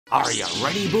Are you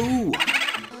ready, boo?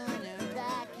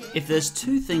 If there's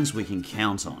two things we can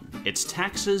count on, it's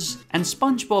taxes and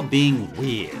SpongeBob being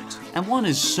weird, and one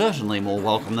is certainly more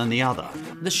welcome than the other.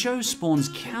 The show spawns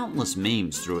countless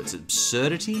memes through its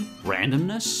absurdity,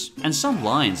 randomness, and some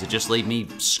lines that just leave me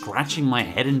scratching my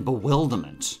head in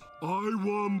bewilderment. I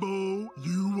wumbo,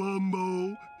 you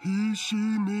wumbo, he, she,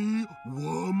 me,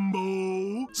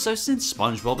 wumbo. So since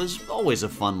SpongeBob is always a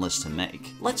fun list to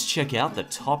make, let's check out the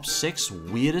top 6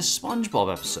 weirdest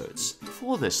SpongeBob episodes.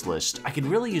 For this list, I could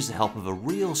really use the help of a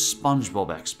real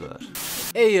SpongeBob expert.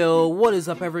 Heyo, what is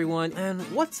up everyone, and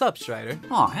what's up, Strider?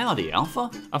 Oh, howdy, Alpha.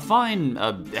 A fine,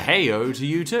 heyo to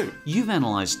you too. You've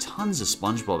analysed tons of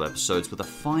SpongeBob episodes with a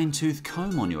fine-tooth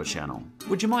comb on your channel.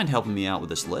 Would you mind helping me out with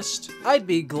this list? I'd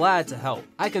be glad to help.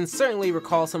 I can certainly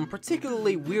recall some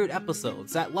particularly weird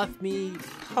episodes that left me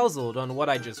puzzled on what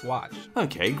I just watched.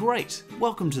 Okay, great.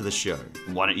 Welcome to the show.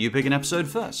 Why don't you pick an episode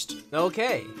first?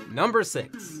 Okay, number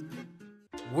 6.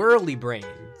 Whirly Brains.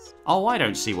 Oh, I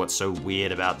don't see what's so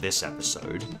weird about this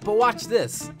episode. But watch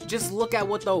this. Just look at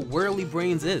what the Whirly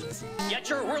Brains is. Get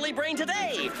your Whirly Brain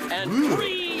today and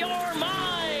free your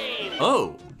mind!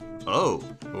 Oh,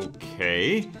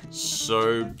 okay.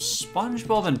 So,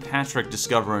 SpongeBob and Patrick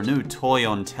discover a new toy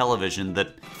on television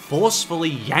that forcefully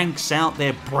yanks out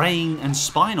their brain and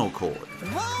spinal cord.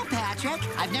 Whoa, Patrick!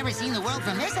 I've never seen the world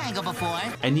from this angle before.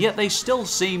 And yet they still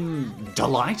seem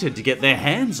delighted to get their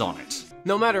hands on it.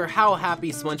 No matter how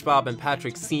happy SpongeBob and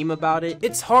Patrick seem about it,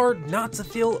 it's hard not to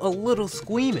feel a little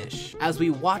squeamish as we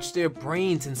watch their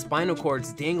brains and spinal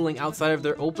cords dangling outside of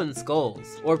their open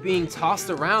skulls, or being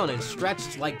tossed around and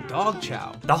stretched like dog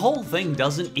chow. The whole thing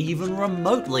doesn't even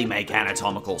remotely make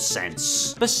anatomical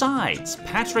sense. Besides,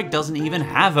 Patrick doesn't even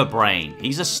have a brain.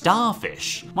 He's a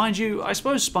starfish. Mind you, I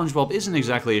suppose SpongeBob isn't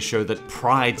exactly a show that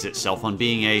prides itself on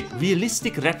being a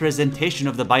realistic representation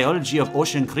of the biology of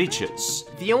ocean creatures.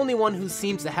 The only one who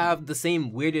seems to have the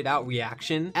same weirded out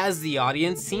reaction as the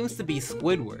audience seems to be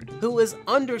Squidward, who is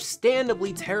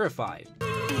understandably terrified.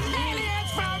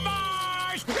 Aliens from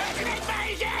Mars! It's an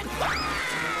invasion!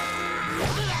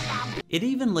 It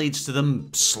even leads to them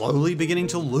slowly beginning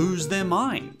to lose their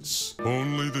minds.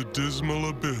 Only the dismal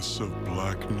abyss of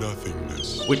black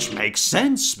nothingness. Which makes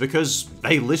sense, because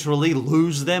they literally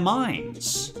lose their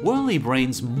minds. Whirly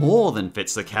Brains more than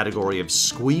fits the category of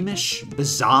squeamish,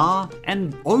 bizarre,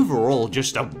 and overall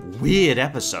just a weird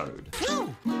episode.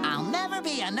 Phew! I'll never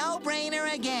be a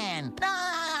no-brainer again.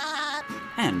 Ah!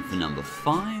 And for number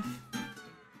 5,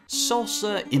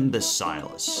 Salsa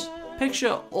Imbecilis.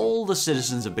 Picture all the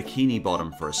citizens of Bikini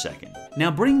Bottom for a second. Now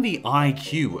bring the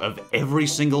IQ of every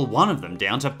single one of them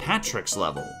down to Patrick's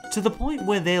level, to the point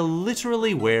where they're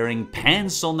literally wearing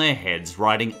pants on their heads,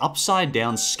 riding upside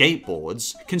down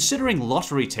skateboards, considering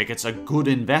lottery tickets a good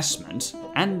investment,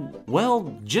 and,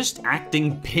 well, just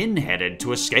acting pin-headed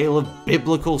to a scale of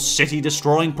biblical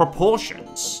city-destroying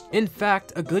proportions. In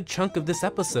fact, a good chunk of this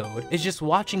episode is just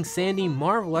watching Sandy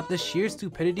marvel at the sheer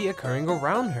stupidity occurring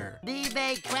around her. These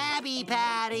big Krabby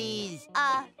Patties.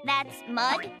 That's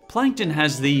mud? Plankton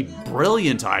has the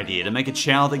brilliant idea to make a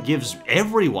chow that gives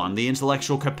everyone the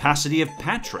intellectual capacity of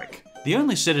Patrick. The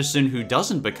only citizen who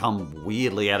doesn't become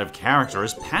weirdly out of character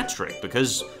is Patrick,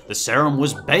 because the serum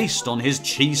was based on his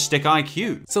cheese stick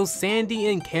IQ. So Sandy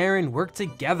and Karen work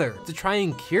together to try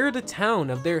and cure the town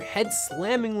of their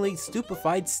head-slammingly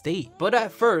stupefied state. But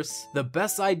at first, the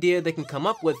best idea they can come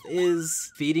up with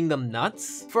is feeding them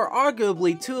nuts? For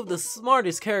arguably two of the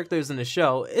smartest characters in the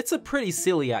show, it's a pretty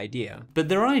silly idea. But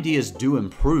their ideas do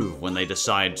improve when they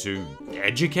decide to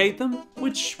educate them,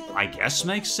 which I guess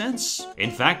makes sense. In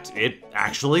fact, it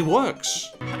actually works.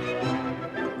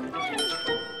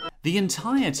 The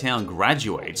entire town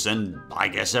graduates, and I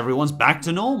guess everyone's back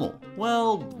to normal.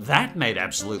 Well, that made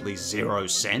absolutely zero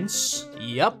sense.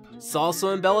 Yup,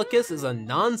 Salsa Umbilicus is a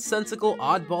nonsensical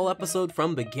oddball episode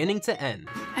from beginning to end.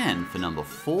 And for number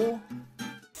 4,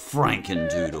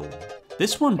 Frankendoodle.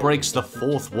 This one breaks the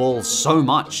fourth wall so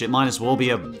much it might as well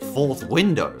be a fourth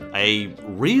window. A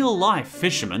real-life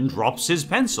fisherman drops his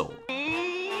pencil,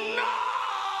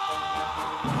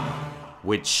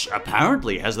 which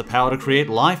apparently has the power to create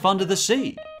life under the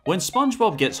sea. When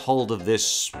SpongeBob gets hold of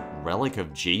this relic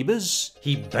of Jeebus,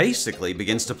 he basically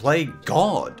begins to play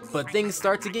God. But things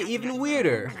start to get even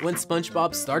weirder when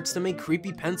SpongeBob starts to make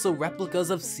creepy pencil replicas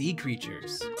of sea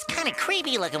creatures. It's kind of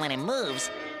creepy looking when it moves.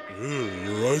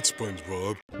 You're right,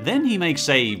 SpongeBob. Then he makes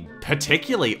a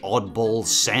particularly oddball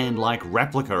sand-like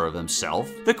replica of himself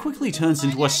that quickly turns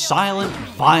into a silent,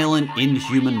 violent,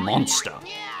 inhuman monster.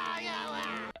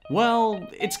 Well,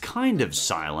 it's kind of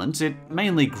silent. It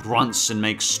mainly grunts and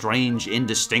makes strange,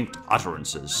 indistinct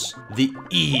utterances. The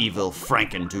evil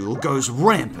Frankendoodle goes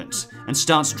rampant and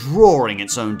starts drawing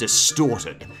its own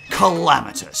distorted,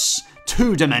 calamitous,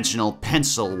 two-dimensional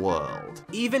pencil world.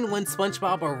 Even when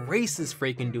SpongeBob erases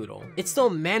Frankendoodle, it still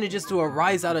manages to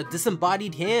arise out of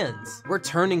disembodied hands,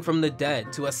 returning from the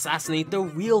dead to assassinate the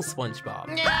real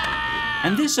SpongeBob.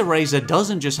 And this eraser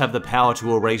doesn't just have the power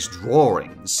to erase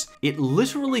drawings, it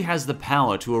literally has the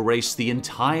power to erase the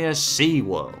entire sea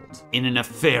world. In a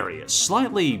nefarious,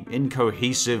 slightly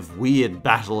incohesive, weird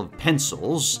battle of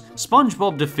pencils,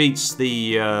 SpongeBob defeats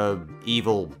the,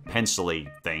 evil pencil-y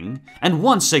thing, and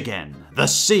once again, the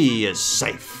sea is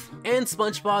safe. And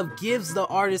SpongeBob gives the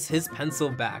artist his pencil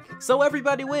back, so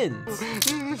everybody wins.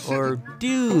 Or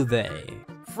do they?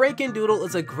 Frankendoodle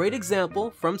is a great example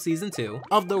from season 2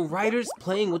 of the writers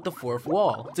playing with the fourth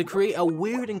wall to create a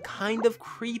weird and kind of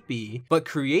creepy, but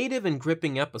creative and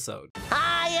gripping episode.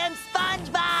 I am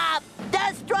SpongeBob,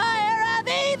 destroyer of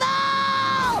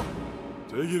evil!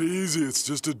 Take it easy, it's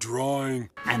just a drawing.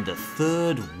 And the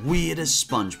third weirdest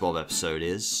SpongeBob episode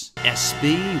is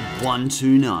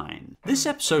SB129. This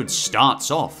episode starts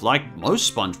off like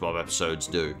most SpongeBob episodes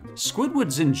do.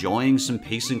 Squidward's enjoying some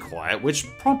peace and quiet, which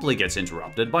promptly gets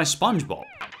interrupted by SpongeBob.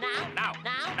 No.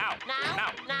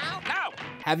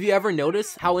 Have you ever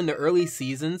noticed how in the early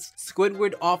seasons,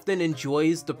 Squidward often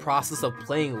enjoys the process of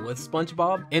playing with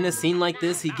SpongeBob? In a scene like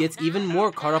this, he gets even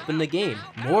more caught up in the game,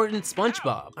 more than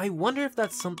SpongeBob. I wonder if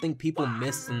that's something people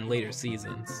missed in later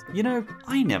seasons. You know,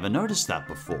 I never noticed that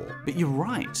before, but you're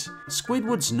right.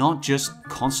 Squidward's not just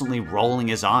constantly rolling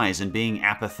his eyes and being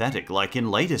apathetic like in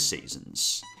later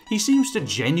seasons. He seems to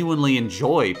genuinely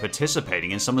enjoy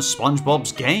participating in some of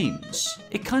SpongeBob's games.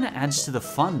 It kinda adds to the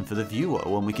fun for the viewer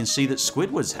when we can see that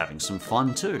Squidward's having some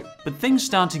fun too. But things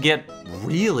start to get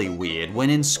really weird when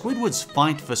in Squidward's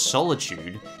fight for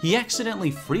solitude, he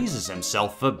accidentally freezes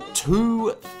himself for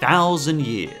 2,000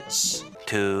 years.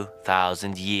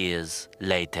 2,000 years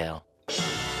later.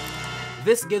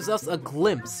 This gives us a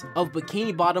glimpse of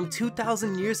Bikini Bottom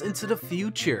 2,000 years into the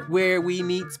future, where we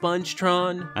meet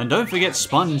Spongetron. And don't forget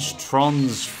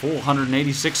Spongetron's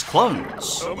 486 clones.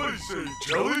 Somebody say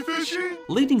jellyfishy?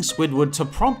 Leading Squidward to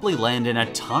promptly land in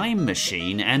a time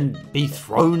machine and be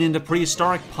thrown into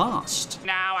prehistoric past.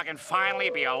 Now I can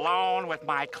finally be alone with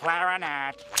my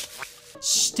clarinet.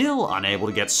 Still unable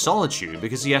to get solitude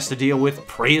because he has to deal with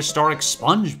prehistoric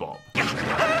SpongeBob.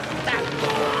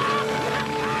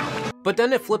 But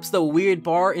then it flips the weird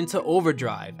bar into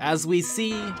overdrive, as we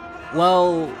see,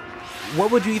 well, what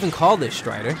would you even call this,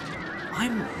 Strider?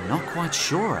 I'm not quite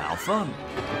sure, Alpha.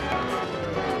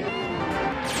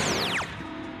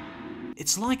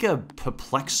 It's like a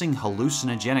perplexing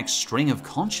hallucinogenic string of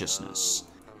consciousness.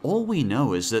 All we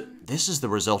know is that this is the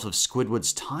result of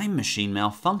Squidward's time machine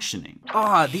malfunctioning.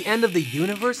 Ah, the end of the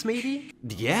universe, maybe?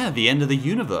 Yeah, the end of the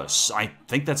universe. I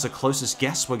think that's the closest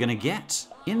guess we're gonna get.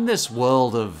 In this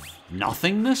world of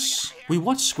nothingness, we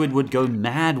watch Squidward go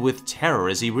mad with terror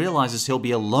as he realizes he'll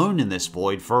be alone in this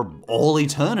void for all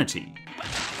eternity.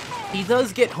 He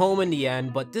does get home in the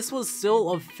end, but this was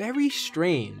still a very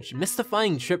strange,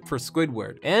 mystifying trip for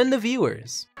Squidward and the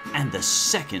viewers. And the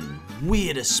second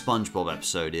weirdest SpongeBob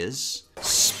episode is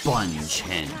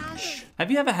Spongehenge.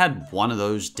 Have you ever had one of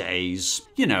those days,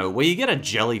 you know, where you get a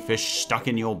jellyfish stuck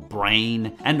in your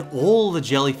brain and all the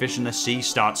jellyfish in the sea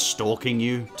start stalking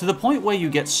you to the point where you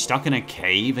get stuck in a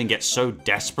cave and get so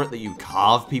desperate that you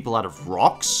carve people out of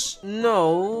rocks?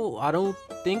 No, I don't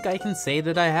think I can say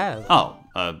that I have. Oh,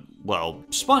 well,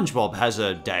 SpongeBob has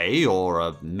a day,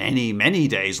 or many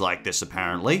days like this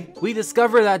apparently. We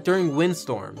discover that during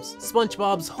windstorms,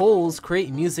 SpongeBob's holes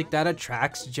create music that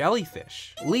attracts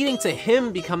jellyfish, leading to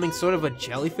him becoming sort of a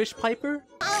jellyfish piper.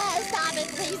 Stop it,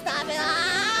 please stop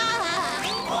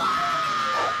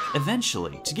it.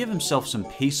 Eventually, to give himself some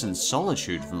peace and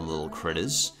solitude from the little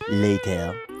critters,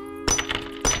 Later.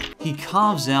 he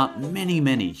carves out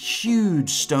many huge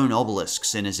stone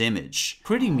obelisks in his image,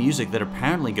 creating music that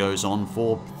apparently goes on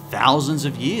for thousands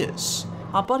of years.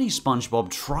 Our buddy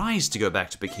SpongeBob tries to go back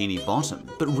to Bikini Bottom,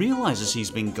 but realizes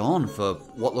he's been gone for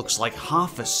what looks like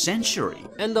half a century.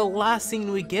 And the last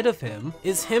scene we get of him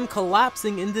is him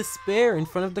collapsing in despair in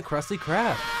front of the Krusty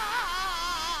Krab.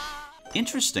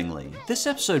 Interestingly, this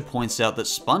episode points out that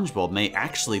SpongeBob may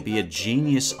actually be a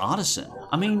genius artisan.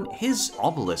 I mean, his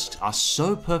obelisks are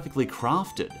so perfectly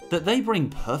crafted that they bring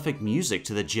perfect music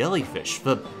to the jellyfish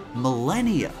for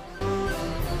millennia.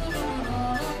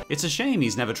 It's a shame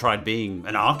he's never tried being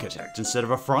an architect instead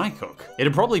of a fry cook.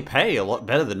 It'd probably pay a lot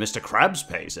better than Mr. Krabs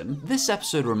pays him. This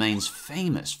episode remains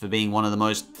famous for being one of the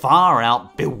most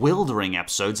far-out, bewildering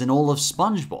episodes in all of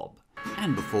SpongeBob.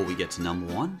 And before we get to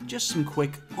number 1, just some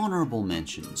quick honorable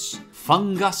mentions.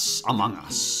 Fungus Among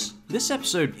Us. This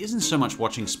episode isn't so much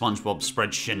watching SpongeBob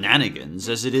spread shenanigans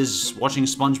as it is watching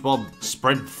SpongeBob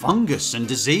spread fungus and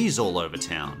disease all over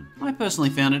town. I personally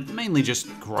found it mainly just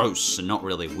gross and not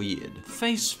really weird.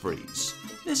 Face Freeze.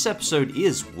 This episode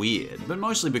is weird, but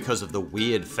mostly because of the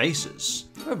weird faces.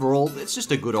 Overall, it's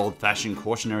just a good old-fashioned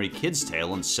cautionary kid's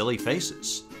tale and silly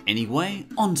faces. Anyway,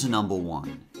 on to number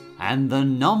 1. And the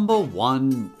number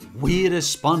 1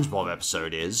 weirdest SpongeBob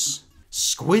episode is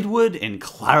Squidward in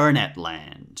Clarinet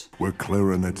Land. Where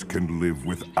clarinets can live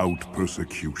without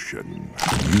persecution.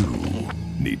 You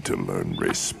need to learn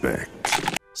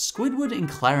respect. Squidward in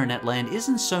Clarinet Land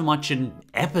isn't so much an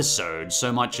episode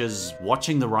so much as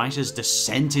watching the writer's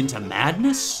descent into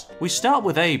madness. We start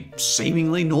with a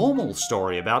seemingly normal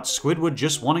story about Squidward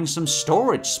just wanting some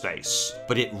storage space,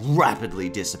 but it rapidly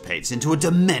dissipates into a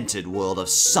demented world of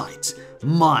sight,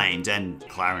 mind, and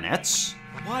clarinets.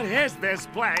 What is this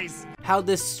place? How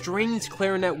this strange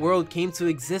clarinet world came to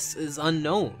exist is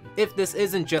unknown. If this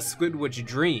isn't just Squidward's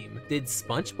dream, did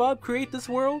SpongeBob create this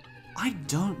world? I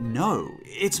don't know.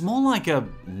 It's more like a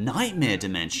nightmare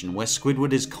dimension where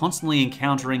Squidward is constantly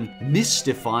encountering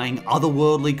mystifying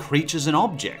otherworldly creatures and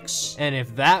objects. And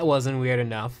if that wasn't weird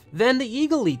enough, then the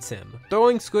eagle eats him,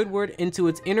 throwing Squidward into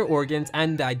its inner organs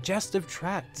and digestive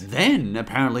tract. Then,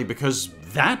 apparently because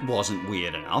that wasn't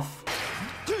weird enough,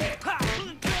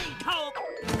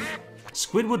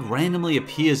 Squidward randomly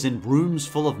appears in rooms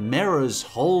full of mirrors,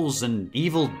 holes, and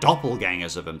evil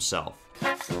doppelgangers of himself.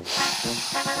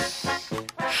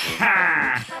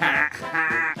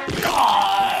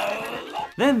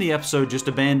 Then the episode just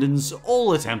abandons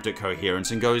all attempt at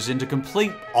coherence and goes into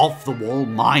complete off-the-wall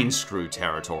mind screw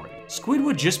territory.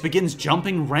 Squidward just begins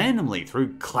jumping randomly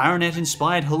through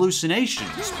clarinet-inspired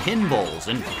hallucinations, pinballs,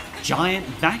 and giant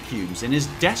vacuums in his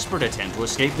desperate attempt to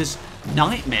escape this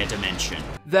nightmare dimension.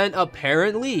 Then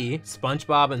apparently,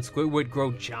 SpongeBob and Squidward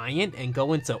grow giant and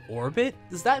go into orbit?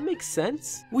 Does that make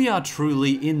sense? We are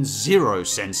truly in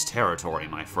zero-sense territory,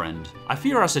 my friend. I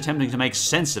fear us attempting to make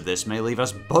sense of this may leave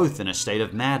us both in a state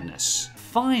of madness.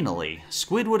 Finally,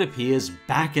 Squidward appears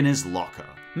back in his locker,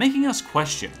 making us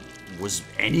question, was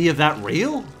any of that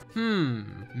real?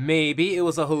 Maybe it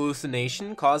was a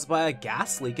hallucination caused by a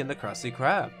gas leak in the Krusty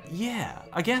Krab. Yeah,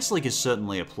 a gas leak is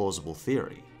certainly a plausible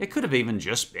theory. It could have even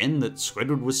just been that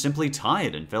Squidward was simply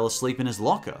tired and fell asleep in his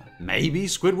locker. Maybe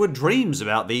Squidward dreams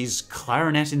about these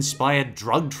clarinet-inspired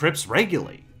drug trips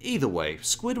regularly. Either way,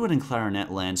 Squidward in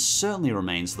Clarinet Land certainly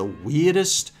remains the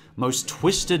weirdest, most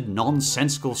twisted,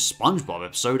 nonsensical SpongeBob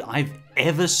episode I've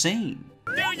ever seen.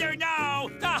 Do you know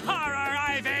the horror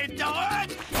I've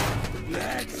endured?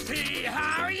 Let's see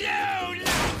how you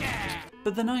like it!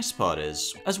 But the nice part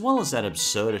is, as well as that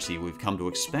absurdity we've come to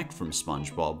expect from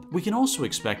SpongeBob, we can also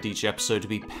expect each episode to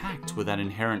be packed with that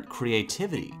inherent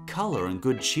creativity, color, and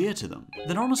good cheer to them,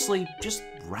 that honestly just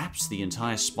wraps the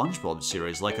entire SpongeBob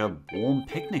series like a warm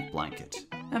picnic blanket.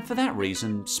 And for that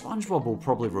reason, SpongeBob will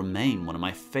probably remain one of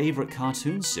my favorite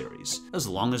cartoon series, as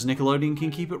long as Nickelodeon can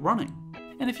keep it running.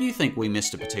 And if you think we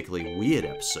missed a particularly weird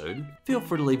episode, feel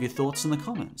free to leave your thoughts in the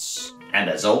comments. And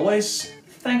as always,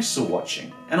 thanks for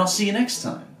watching, and I'll see you next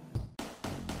time.